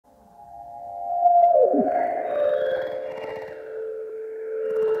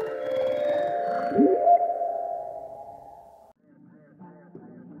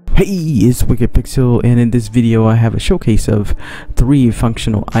Hey, it's Wicked Pixel, and in this video I have a showcase of 3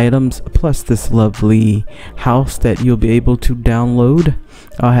 functional items plus this lovely house that you'll be able to download.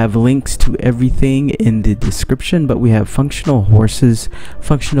 I'll have links to everything in the description, but we have functional horses,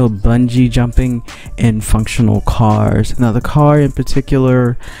 functional bungee jumping, and functional cars. Now the car in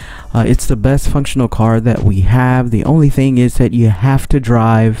particular, it's the best functional car that we have. The only thing is that you have to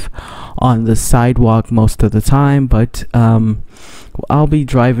drive on the sidewalk most of the time, but I'll be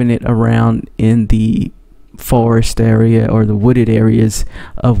driving it around in the forest area or the wooded areas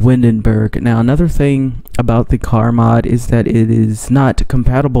of Windenburg. Now another thing about the car mod is that it is not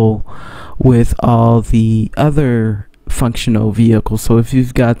compatible with all the other functional vehicles. So if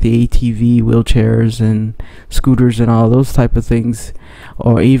you've got the ATV, wheelchairs and scooters and all those type of things,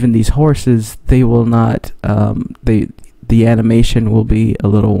 or even these horses, they will not the animation will be a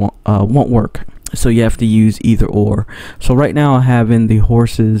little won't work. So you have to use either or. So right now I have in the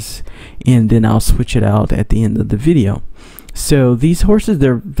horses, and then I'll switch it out at the end of the video. So these horses,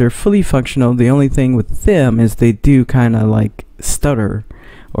 they're fully functional. The only thing with them is they do kind of like stutter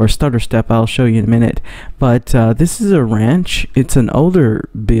or stutter step. I'll show you in a minute. But this is a ranch. It's an older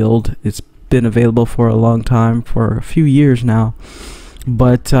build. It's been available for a long time, for a few years now.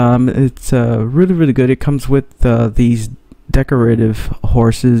 But it's really good. It comes with these decorative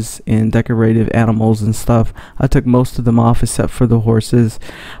horses and decorative animals and stuff. I took most of them off except for the horses,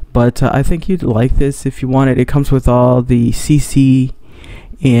 but I think you'd like this if you want it. It comes with all the CC,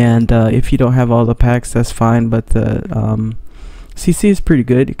 and if you don't have all the packs, that's fine, but the CC is pretty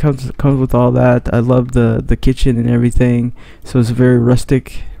good. It comes with all that. I love the kitchen and everything, so it's a very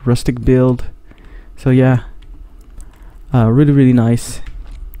rustic build. So yeah, really nice.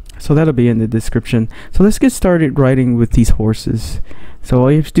 So that'll be in the description. So let's get started riding with these horses. So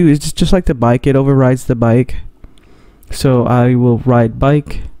all you have to do is just like the bike, it overrides the bike. So I will ride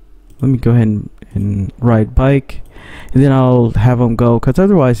bike. Let me go ahead and ride bike, and then I'll have him go, because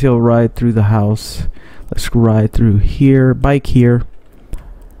otherwise he'll ride through the house. Let's ride through here, bike here.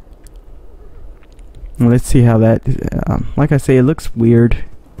 And let's see how that like I say, it looks weird,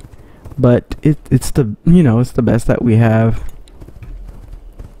 but it's the, you know, it's the best that we have.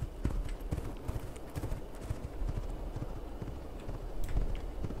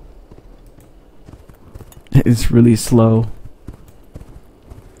 It's really slow,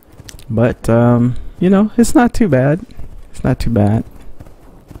 but you know, it's not too bad. It's not too bad.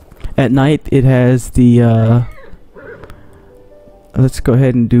 At night it has the let's go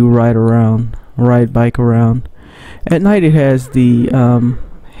ahead and do ride bike around. At night it has the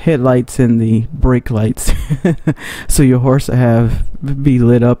headlights and the brake lights so your horse be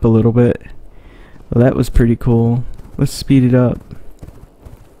lit up a little bit. Well, that was pretty cool. Let's speed it up.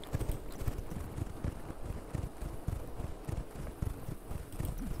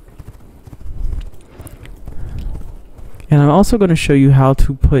 And I'm also going to show you how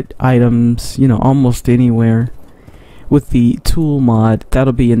to put items, you know, almost anywhere with the tool mod.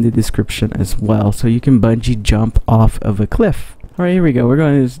 That'll be in the description as well, so you can bungee jump off of a cliff. All right, here we go. We're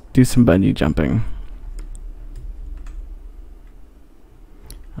going to do some bungee jumping.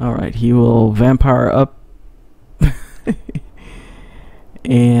 All right, he will vampire up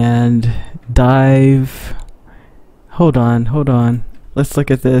and dive. Hold on. Let's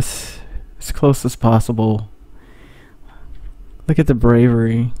look at this as close as possible. Look at the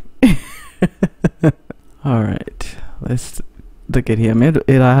bravery. All right, let's look at him.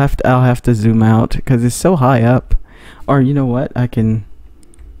 I'll have to zoom out because it's so high up. Or you know what? I can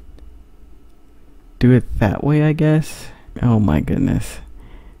do it that way, I guess. Oh my goodness.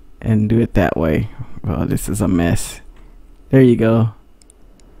 And do it that way. Well, this is a mess. There you go.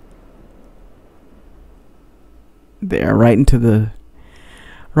 There, right into the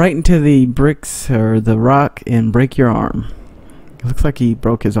bricks or the rock, and break your arm. It looks like he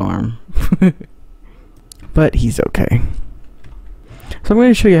broke his arm. But he's okay. So I'm going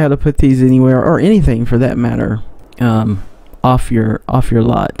to show you how to put these anywhere, or anything for that matter, off your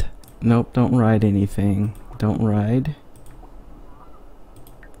lot. Nope, don't ride anything. Don't ride.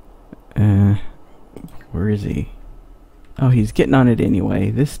 Where is he? Oh, he's getting on it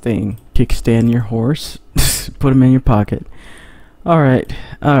anyway. This thing. Kickstand your horse. Put him in your pocket. Alright.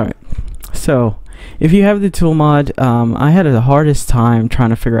 So if you have the tool mod, I had the hardest time trying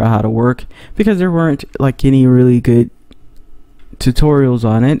to figure out how to work, because there weren't like any really good tutorials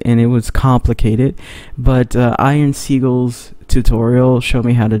on it, and it was complicated. But Iron Seagull's tutorial showed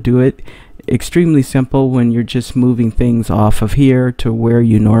me how to do it. Extremely simple when you're just moving things off of here to where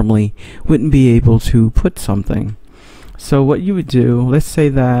you normally wouldn't be able to put something. So what you would do, let's say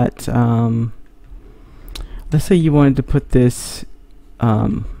that let's say you wanted to put this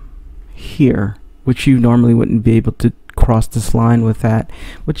here, which you normally wouldn't be able to cross this line with that.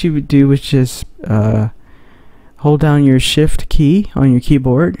 What you would do is just hold down your shift key on your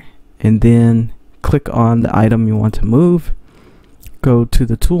keyboard and then click on the item you want to move. Go to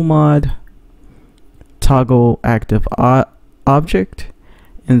the tool mod, toggle active object,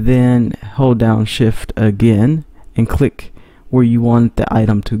 and then hold down shift again and click where you want the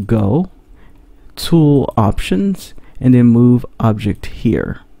item to go. Tool options, and then move object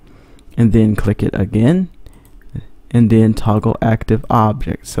here, and then click it again, and then toggle active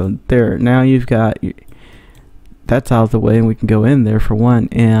object. So there, now you've got that's out of the way, and we can go in there for one,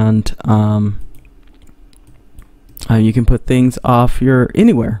 and you can put things off your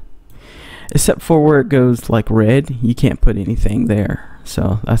anywhere except for where it goes like red. You can't put anything there,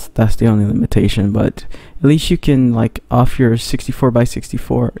 so that's the only limitation. But at least you can like off your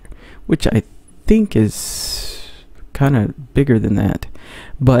 64x64, which I think is kind of bigger than that,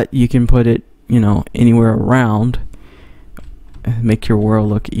 but you can put it, you know, anywhere around and make your world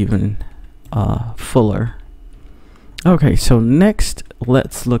look even fuller. Okay, so next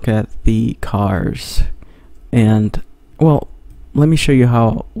let's look at the cars, and well, let me show you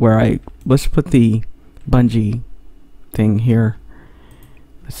how let's put the bungee thing here.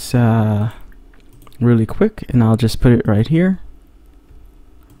 It's really quick, and I'll just put it right here.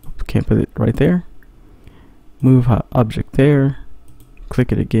 Can't put it right there. Move object there,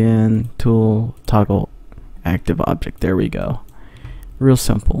 click it again, tool, toggle active object. There we go. Real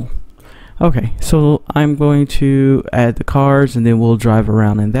simple. Okay, so I'm going to add the cars and then we'll drive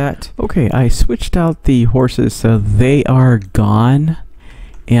around in that. Okay, I switched out the horses, so they are gone,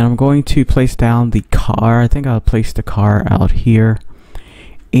 and I'm going to place down the car. I think I'll place the car out here,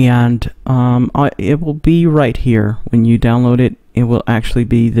 and it will be right here. When you download it, it will actually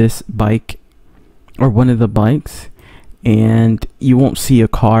be this bike, or one of the bikes, and you won't see a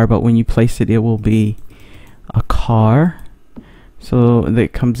car, but when you place it, it will be a car. So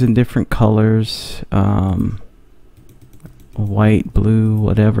it comes in different colors, white, blue,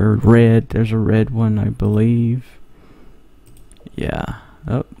 whatever, red. There's a red one, I believe. Yeah.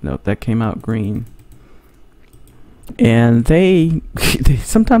 Oh, nope, that came out green. And they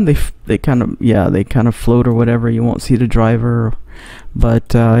sometimes they kind of float or whatever. You won't see the driver,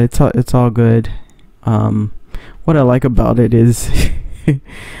 but it's all good. What I like about it is it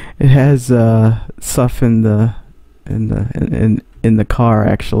has stuff in the car.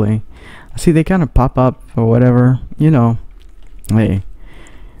 Actually, see, they kind of pop up or whatever, you know. Hey,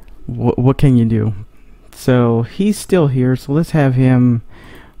 what can you do? So he's still here, so let's have him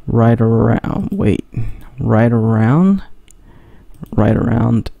right around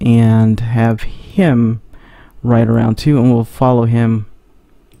and have him right around too, and we'll follow him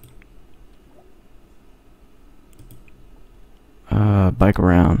bike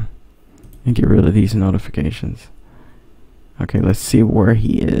around and get rid of these notifications. Okay, let's see where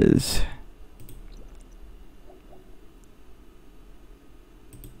he is.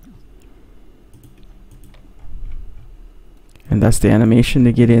 And that's the animation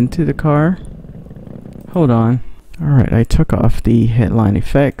to get into the car. Hold on. Alright, I took off the headline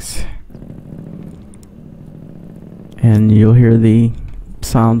effects, and you'll hear the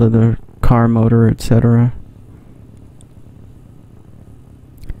sound of the car motor, etc.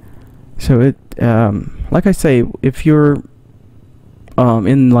 So it, like I say, if you're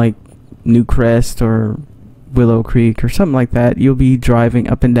in like Newcrest or Willow Creek or something like that, you'll be driving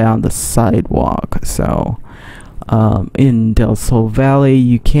up and down the sidewalk. So in Del Sol Valley,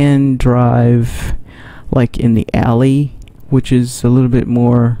 you can drive like in the alley, which is a little bit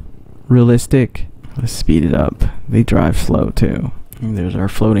more realistic. Let's speed it up. They drive slow too. And there's our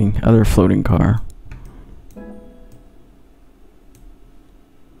other floating car.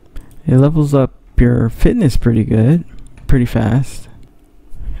 It levels up your fitness pretty good, pretty fast.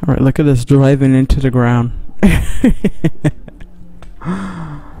 All right, look at us driving into the ground.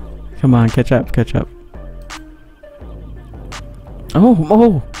 Come on, catch up.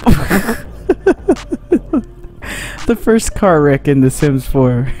 Oh. The first car wreck in The Sims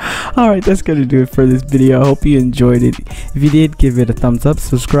 4. Alright, that's gonna do it for this video. I hope you enjoyed it. If you did, give it a thumbs up,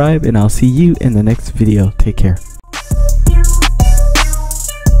 subscribe, and I'll see you in the next video. Take care.